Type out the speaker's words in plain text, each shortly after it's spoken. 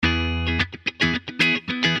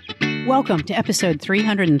Welcome to episode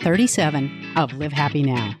 337 of Live Happy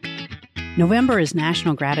Now. November is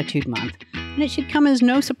National Gratitude Month, and it should come as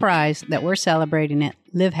no surprise that we're celebrating it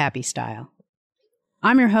Live Happy style.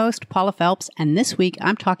 I'm your host, Paula Phelps, and this week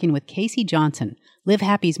I'm talking with Casey Johnson, Live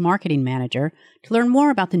Happy's marketing manager, to learn more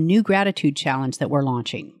about the new gratitude challenge that we're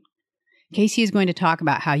launching. Casey is going to talk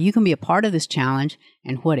about how you can be a part of this challenge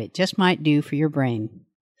and what it just might do for your brain.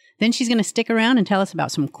 Then she's going to stick around and tell us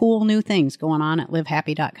about some cool new things going on at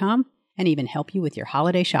livehappy.com and even help you with your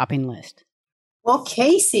holiday shopping list. Well,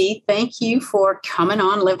 Casey, thank you for coming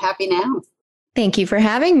on Live Happy Now. Thank you for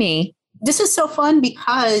having me. This is so fun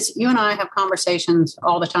because you and I have conversations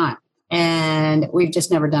all the time, and we've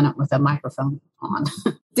just never done it with a microphone on.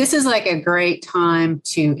 This is like a great time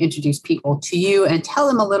to introduce people to you and tell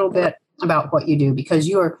them a little bit about what you do, because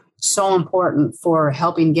you are so important for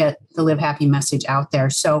helping get the Live Happy message out there.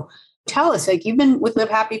 So tell us, you've been with Live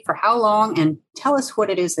Happy for how long, and tell us what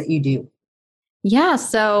it is that you do. Yeah,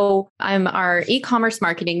 so I'm our e-commerce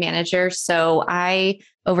marketing manager. So I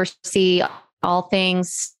oversee all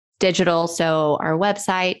things digital. So our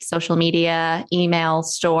website, social media, email,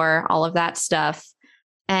 store, all of that stuff.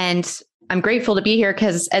 And I'm grateful to be here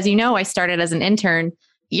because, as you know, I started as an intern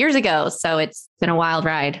years ago. So it's been a wild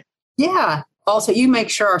ride. Yeah. Also, you make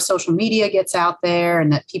sure our social media gets out there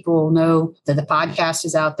and that people know that the podcast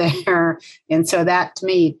is out there. And so that to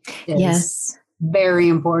me is very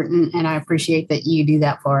important. And I appreciate that you do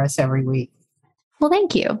that for us every week. Well,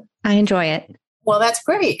 thank you. I enjoy it. Well, that's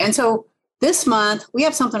great. And so this month we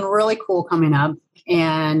have something really cool coming up.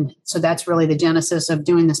 And so that's really the genesis of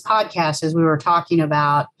doing this podcast, as we were talking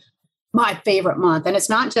about my favorite month. And it's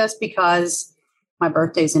not just because my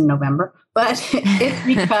birthday's in November, but it's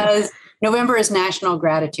because November is National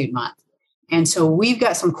Gratitude Month. And so we've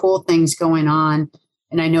got some cool things going on.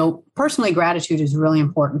 And I know personally, gratitude is really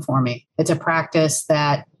important for me. It's a practice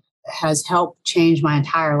that has helped change my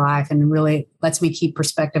entire life and really lets me keep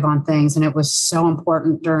perspective on things. And it was so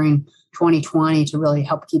important during 2020 to really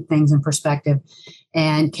help keep things in perspective.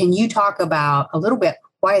 And can you talk about a little bit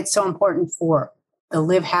why it's so important for the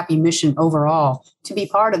Live Happy mission overall to be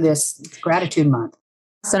part of this Gratitude Month?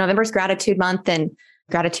 So November's Gratitude Month, and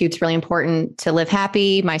gratitude's really important to Live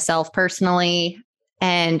Happy, myself personally.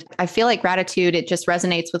 And I feel like gratitude, it just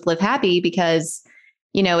resonates with Live Happy because,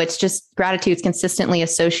 it's just gratitude's consistently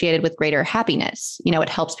associated with greater happiness. It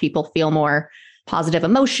helps people feel more positive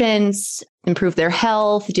emotions, improve their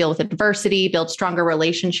health, deal with adversity, build stronger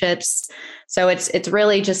relationships. So it's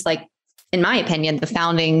really just like, in my opinion, the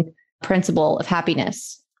founding principle of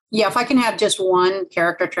happiness. Yeah, if I can have just one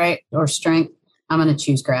character trait or strength, I'm going to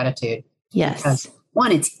choose gratitude. Yes. Because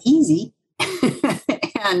one, it's easy.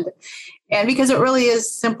 and because it really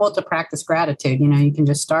is simple to practice gratitude. You can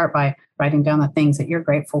just start by writing down the things that you're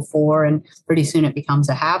grateful for, and pretty soon it becomes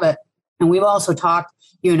a habit. And we've also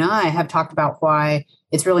you and I have talked about why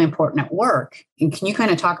it's really important at work. And can you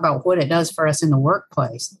kind of talk about what it does for us in the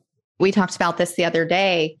workplace? We talked about this the other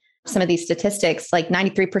day. Some of these statistics, like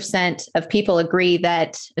 93% of people agree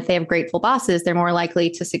that if they have grateful bosses, they're more likely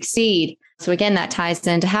to succeed. So again, that ties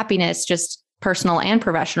into happiness, just personal and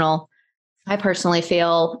professional. I personally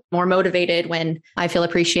feel more motivated when I feel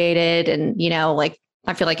appreciated. And,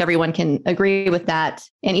 I feel like everyone can agree with that.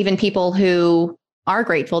 And even people who are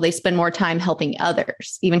grateful, they spend more time helping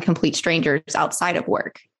others, even complete strangers outside of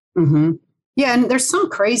work. Mm-hmm. Yeah. And there's some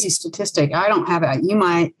crazy statistic. I don't have it. You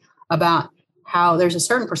might, about how there's a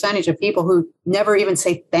certain percentage of people who never even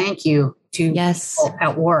say thank you to people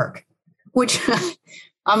at work, which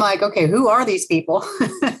I'm like, okay, who are these people?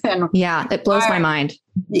 And yeah, it blows my mind.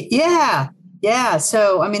 Yeah. Yeah.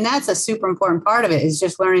 So, that's a super important part of it, is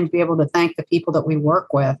just learning to be able to thank the people that we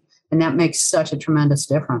work with. And that makes such a tremendous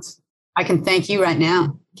difference. I can thank you right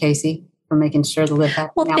now, Casey, for making sure to Live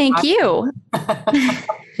Happy. Well, thank you.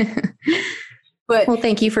 Well,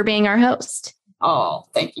 thank you for being our host. Oh,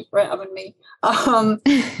 thank you for having me.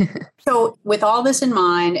 So with all this in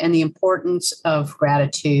mind and the importance of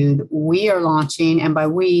gratitude, we are launching, and by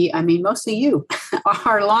we, I mean mostly you,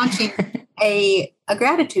 are launching a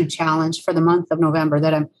gratitude challenge for the month of November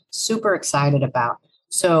that I'm super excited about.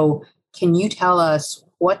 So can you tell us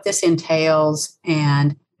what this entails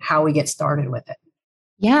and how we get started with it?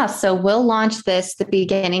 Yeah, so we'll launch this the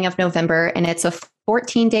beginning of November, and it's a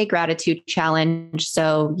 14-day gratitude challenge.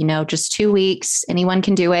 So, just 2 weeks, anyone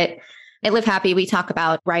can do it. At Live Happy, we talk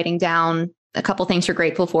about writing down a couple things you're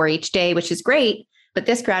grateful for each day, which is great. But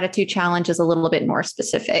this gratitude challenge is a little bit more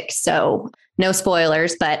specific. So no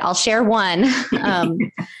spoilers, but I'll share one.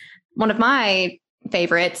 One of my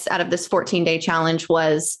favorites out of this 14-day challenge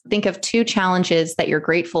was think of 2 challenges that you're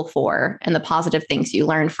grateful for and the positive things you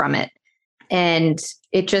learned from it. And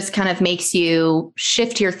it just kind of makes you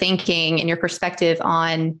shift your thinking and your perspective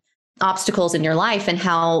on obstacles in your life and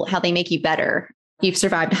how they make you better. You've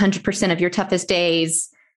survived 100% of your toughest days.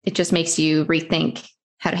 It just makes you rethink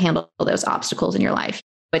how to handle those obstacles in your life.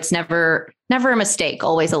 It's never a mistake,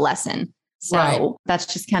 always a lesson. So Right. That's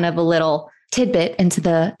just kind of a little tidbit into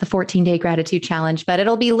the 14-day gratitude challenge, but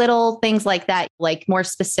it'll be little things like that, like more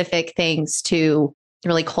specific things to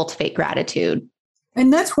really cultivate gratitude.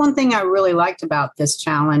 And that's one thing I really liked about this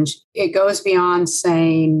challenge. It goes beyond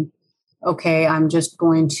saying, okay, I'm just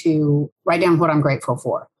going to write down what I'm grateful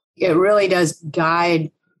for. It really does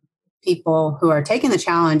guide people who are taking the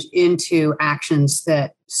challenge into actions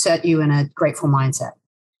that set you in a grateful mindset.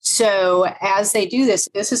 So as they do this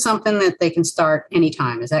is something that they can start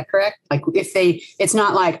anytime. Is that correct? Like it's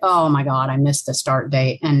not like, oh my God, I missed the start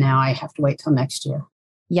date and now I have to wait till next year.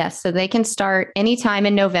 Yes. So they can start anytime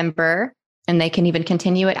in November and they can even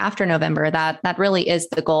continue it after November. That really is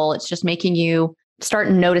the goal. It's just making you start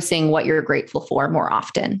noticing what you're grateful for more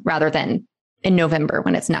often rather than in November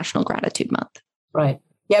when it's National Gratitude Month. Right.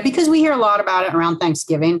 Yeah, because we hear a lot about it around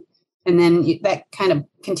Thanksgiving and then that kind of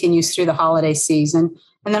continues through the holiday season.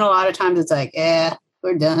 And then a lot of times it's like,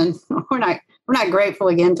 we're done. We're not grateful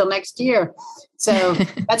again until next year. So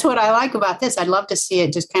that's what I like about this. I'd love to see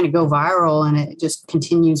it just kind of go viral and it just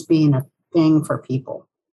continues being a thing for people.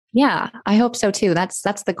 Yeah, I hope so too. That's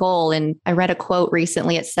the goal. And I read a quote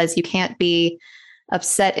recently. It says you can't be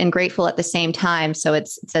upset and grateful at the same time. So it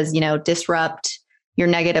says, disrupt your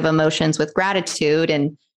negative emotions with gratitude.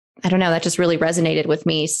 And I don't know, that just really resonated with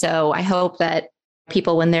me. So I hope that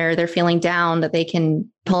people, when they're feeling down, that they can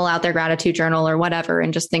pull out their gratitude journal or whatever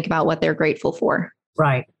and just think about what they're grateful for.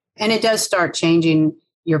 Right. And it does start changing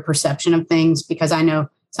your perception of things because I know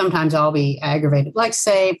sometimes I'll be aggravated. Like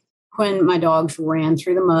say when my dogs ran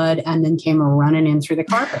through the mud and then came running in through the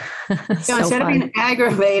carpet. So instead of being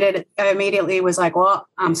aggravated, I immediately was like, well,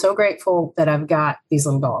 I'm so grateful that I've got these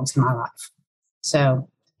little dogs in my life. So,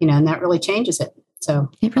 and that really changes it. So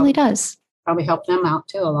it really does. Probably help them out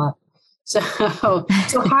too a lot. So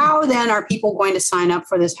how then are people going to sign up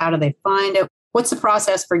for this? How do they find it? What's the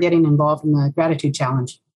process for getting involved in the gratitude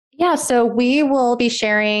challenge? Yeah, so we will be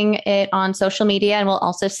sharing it on social media and we'll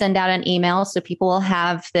also send out an email. So people will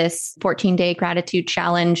have this 14-day gratitude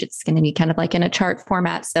challenge. It's going to be kind of like in a chart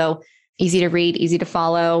format. So easy to read, easy to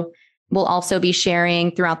follow. We'll also be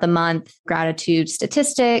sharing throughout the month gratitude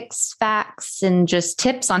statistics, facts, and just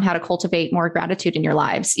tips on how to cultivate more gratitude in your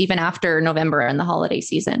lives, even after November and the holiday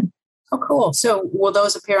season. Oh, cool. So will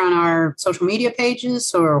those appear on our social media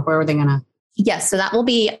pages or where are they going to? Yes. So that will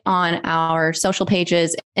be on our social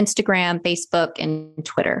pages, Instagram, Facebook, and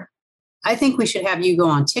Twitter. I think we should have you go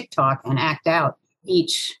on TikTok and act out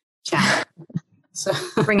each challenge. So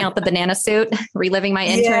bring out the banana suit, reliving my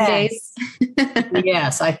intern days.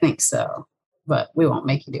 Yes, I think so. But we won't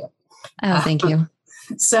make you do it. Oh, thank you.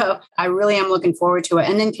 So I really am looking forward to it.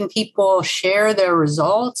 And then can people share their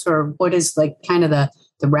results or what is like kind of the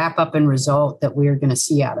wrap up and result that we're going to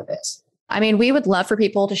see out of this? I mean, we would love for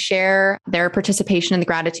people to share their participation in the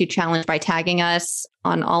gratitude challenge by tagging us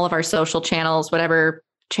on all of our social channels, whatever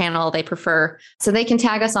channel they prefer. So they can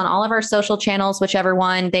tag us on all of our social channels, whichever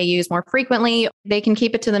one they use more frequently. They can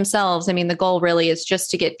keep it to themselves. I mean, the goal really is just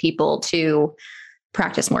to get people to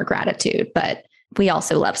practice more gratitude, but we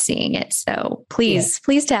also love seeing it. So please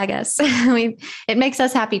tag us. It makes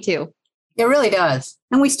us happy too. It really does.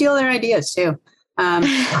 And we steal their ideas too.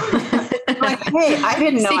 Like, hey, I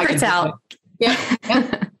didn't know. Secrets out. Yeah.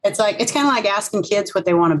 It's kind of like asking kids what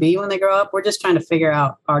they want to be when they grow up. We're just trying to figure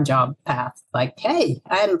out our job path. Like, hey,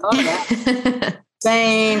 I hadn't thought of that.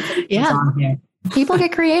 Same. On here. People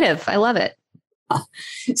get creative. I love it.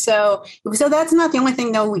 So that's not the only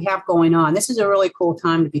thing though we have going on. This is a really cool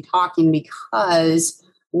time to be talking because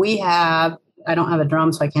we have, I don't have a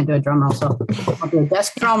drum, so I can't do a drum roll. So I'll do a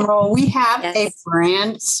desk drum roll. We have a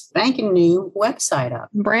brand spanking new website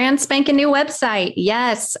up. Brand spanking new website.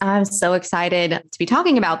 Yes. I'm so excited to be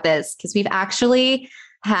talking about this because we've actually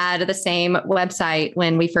had the same website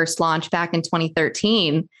when we first launched back in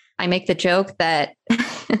 2013. I make the joke that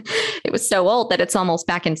it was so old that it's almost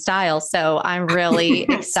back in style. So I'm really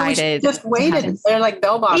excited. Just waited. They're like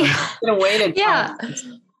bell bottoms. Yeah. Waited. Yeah.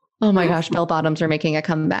 Oh my gosh, bell bottoms are making a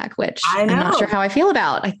comeback, which I'm not sure how I feel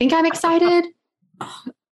about. I think I'm excited.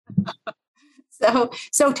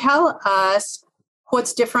 So tell us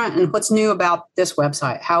what's different and what's new about this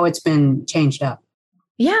website, how it's been changed up.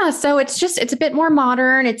 Yeah, so it's a bit more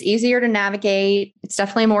modern. It's easier to navigate. It's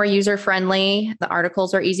definitely more user-friendly. The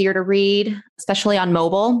articles are easier to read, especially on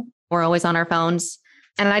mobile. We're always on our phones.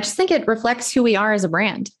 And I just think it reflects who we are as a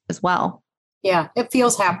brand as well. Yeah, it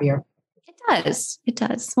feels happier. It does. It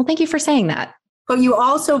does. Well, thank you for saying that. But you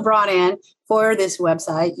also brought in, for this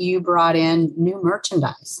website, you brought in new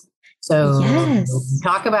merchandise. So yes.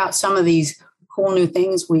 Talk about some of these cool new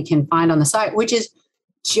things we can find on the site, which is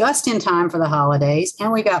just in time for the holidays.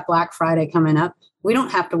 And we got Black Friday coming up. We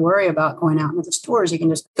don't have to worry about going out into the stores. You can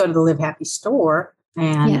just go to the Live Happy store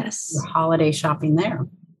and your holiday shopping there.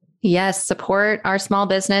 Yes. Support our small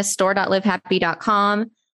business,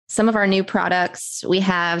 store.livehappy.com. Some of our new products, we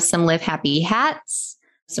have some Live Happy hats,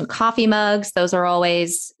 some coffee mugs. Those are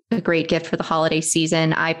always a great gift for the holiday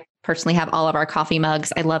season. I personally have all of our coffee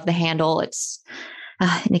mugs. I love the handle. It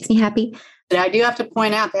makes me happy. But I do have to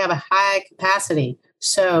point out they have a high capacity.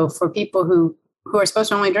 So for people who are supposed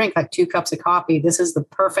to only drink like 2 cups of coffee, this is the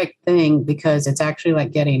perfect thing because it's actually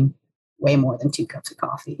like getting way more than 2 cups of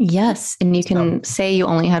coffee. Yes. And you can say you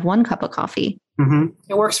only had 1 cup of coffee. Mm-hmm.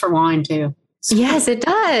 It works for wine too. So. Yes, it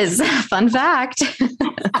does. Fun fact.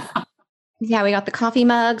 Yeah, we got the coffee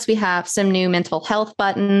mugs. We have some new mental health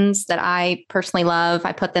buttons that I personally love.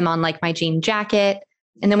 I put them on like my jean jacket.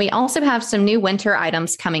 And then we also have some new winter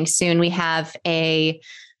items coming soon. We have a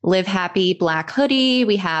Live Happy black hoodie.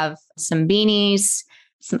 We have some beanies,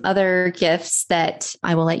 some other gifts that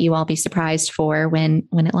I will let you all be surprised for when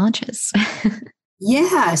it launches.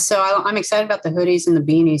 Yeah, so I'm excited about the hoodies and the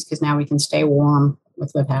beanies because now we can stay warm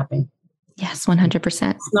with Live Happy. Yes,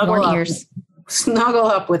 100%. Warm ears. Snuggle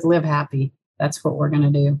up with Live Happy. That's what we're going to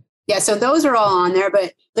do. Yeah, so those are all on there,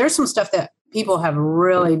 but there's some stuff that people have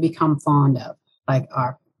really become fond of, like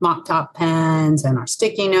our Mop Top pens and our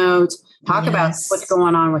sticky notes. Talk about what's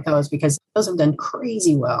going on with those because those have done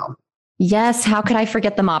crazy well. Yes. How could I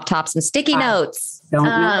forget the Mop Tops and sticky notes?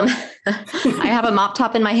 I have a Mop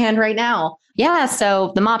Top in my hand right now. Yeah.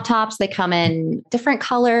 So the Mop Tops, they come in different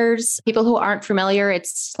colors. People who aren't familiar,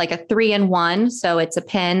 it's like a 3-in-1. So it's a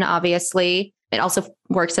pen, obviously. It also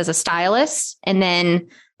works as a stylus. And then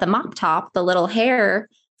the Mop Top, the little hair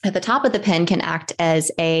at the top of the pen can act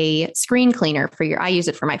as a screen cleaner I use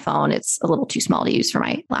it for my phone. It's a little too small to use for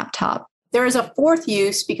my laptop. There is a 4th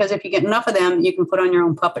use because if you get enough of them, you can put on your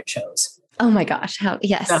own puppet shows. Oh my gosh.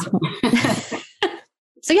 Yes.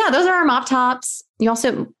 So yeah, those are our Mop Tops. You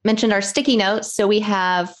also mentioned our sticky notes. So we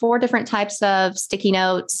have 4 different types of sticky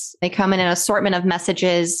notes. They come in an assortment of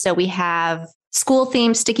messages. So we have school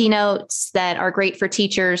themed sticky notes that are great for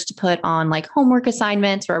teachers to put on like homework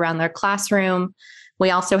assignments or around their classroom. We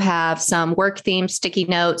also have some work themed sticky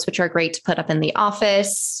notes, which are great to put up in the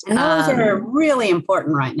office. And those are really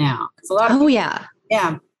important right now. A lot of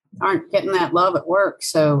people, aren't getting that love at work.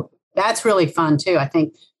 So that's really fun too. I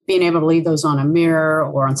think being able to leave those on a mirror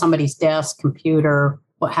or on somebody's desk, computer,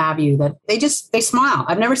 what have you, that they smile.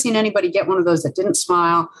 I've never seen anybody get one of those that didn't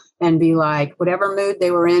smile and be like, whatever mood they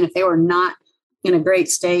were in, if they were not in a great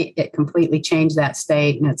state, it completely changed that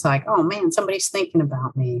state. And it's like, oh man, somebody's thinking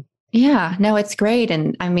about me. Yeah, no, it's great.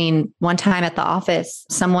 And I mean, one time at the office,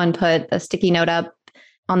 someone put a sticky note up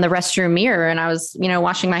on the restroom mirror and I was,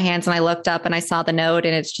 washing my hands and I looked up and I saw the note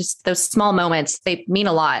and it's just those small moments, they mean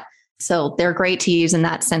a lot. So they're great to use in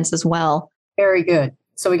that sense as well. Very good.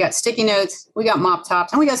 So we got sticky notes, we got Mop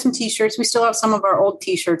Tops, and we got some t-shirts. We still have some of our old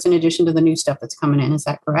t-shirts in addition to the new stuff that's coming in. Is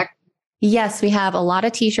that correct? Yes, we have a lot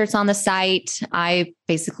of t-shirts on the site. I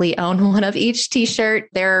basically own one of each t-shirt.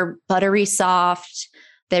 They're buttery soft.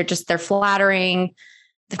 They're flattering.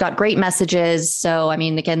 They've got great messages. So, I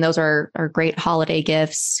mean, again, those are great holiday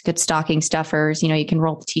gifts, good stocking stuffers. You can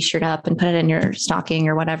roll the t-shirt up and put it in your stocking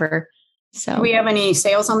or whatever. So do we have any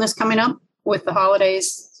sales on this coming up with the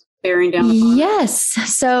holidays bearing down the pond? Yes.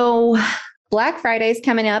 So Black Friday's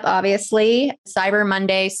coming up, obviously, Cyber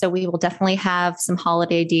Monday. So we will definitely have some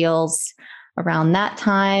holiday deals around that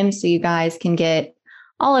time. So you guys can get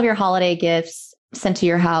all of your holiday gifts sent to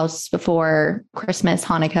your house before Christmas,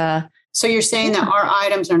 Hanukkah. So you're saying that our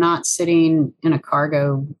items are not sitting in a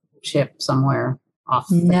cargo ship somewhere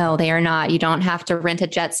off? No, they are not. You don't have to rent a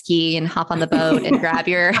jet ski and hop on the boat and grab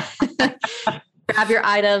your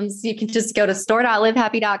items. You can just go to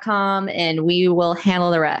store.livehappy.com and we will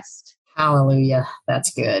handle the rest. Hallelujah.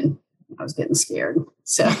 That's good. I was getting scared.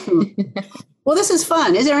 So, well, this is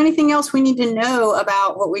fun. Is there anything else we need to know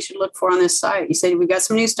about what we should look for on this site? You said we got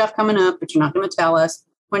some new stuff coming up, but you're not going to tell us.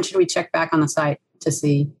 When should we check back on the site to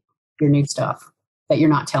see your new stuff that you're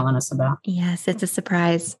not telling us about? Yes, it's a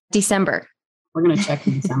surprise. December. We're going to check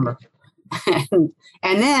in December. and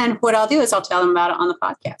then what I'll do is I'll tell them about it on the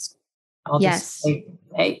podcast. I'll just say,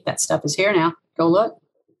 hey, that stuff is here now. Go look.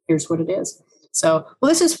 Here's what it is. So, well,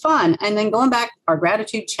 this is fun. And then going back, our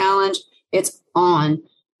gratitude challenge, it's on.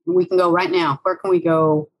 We can go right now. Where can we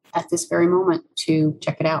go at this very moment to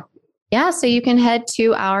check it out? Yeah, so you can head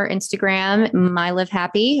to our Instagram, My Live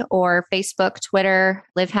Happy, or Facebook, Twitter,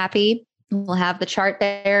 Live Happy. We'll have the chart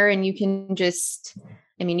there, and you can just,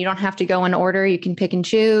 you don't have to go in order. You can pick and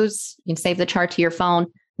choose. You can save the chart to your phone.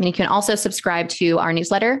 You can also subscribe to our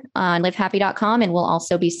newsletter on livehappy.com, and we'll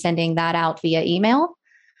also be sending that out via email.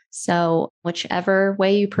 So whichever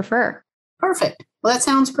way you prefer. Perfect. Well, that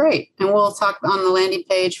sounds great. And we'll talk on the landing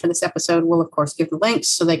page for this episode. We'll, of course, give the links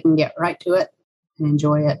so they can get right to it and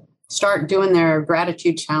enjoy it. Start doing their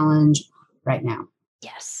gratitude challenge right now.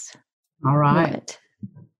 Yes. All right.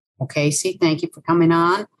 Well, Casey, thank you for coming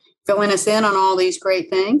on, filling us in on all these great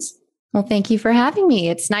things. Well, thank you for having me.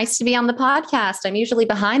 It's nice to be on the podcast. I'm usually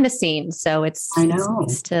behind the scenes, so it's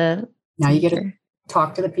nice to now you get to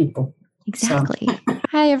talk to the people. Exactly. So.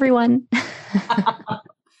 Hi, everyone.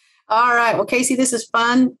 All right. Well, Casey, this is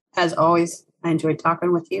fun. As always, I enjoyed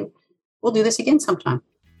talking with you. We'll do this again sometime.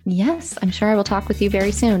 Yes, I'm sure I will talk with you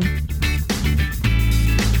very soon.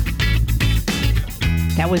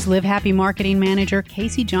 That was Live Happy Marketing Manager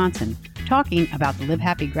Casey Johnson talking about the Live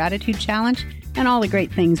Happy Gratitude Challenge and all the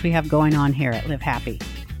great things we have going on here at Live Happy.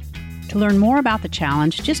 To learn more about the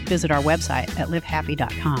challenge, just visit our website at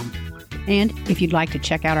livehappy.com. And if you'd like to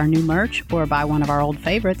check out our new merch or buy one of our old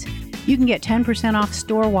favorites, you can get 10% off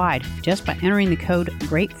store-wide just by entering the code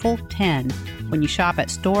GRATEFUL10 when you shop at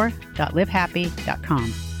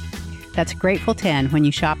store.livehappy.com. That's Grateful10 when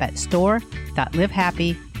you shop at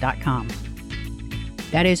store.livehappy.com.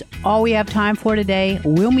 That is all we have time for today.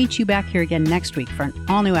 We'll meet you back here again next week for an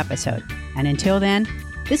all-new episode. And until then,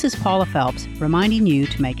 this is Paula Phelps reminding you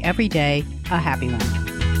to make every day a happy one.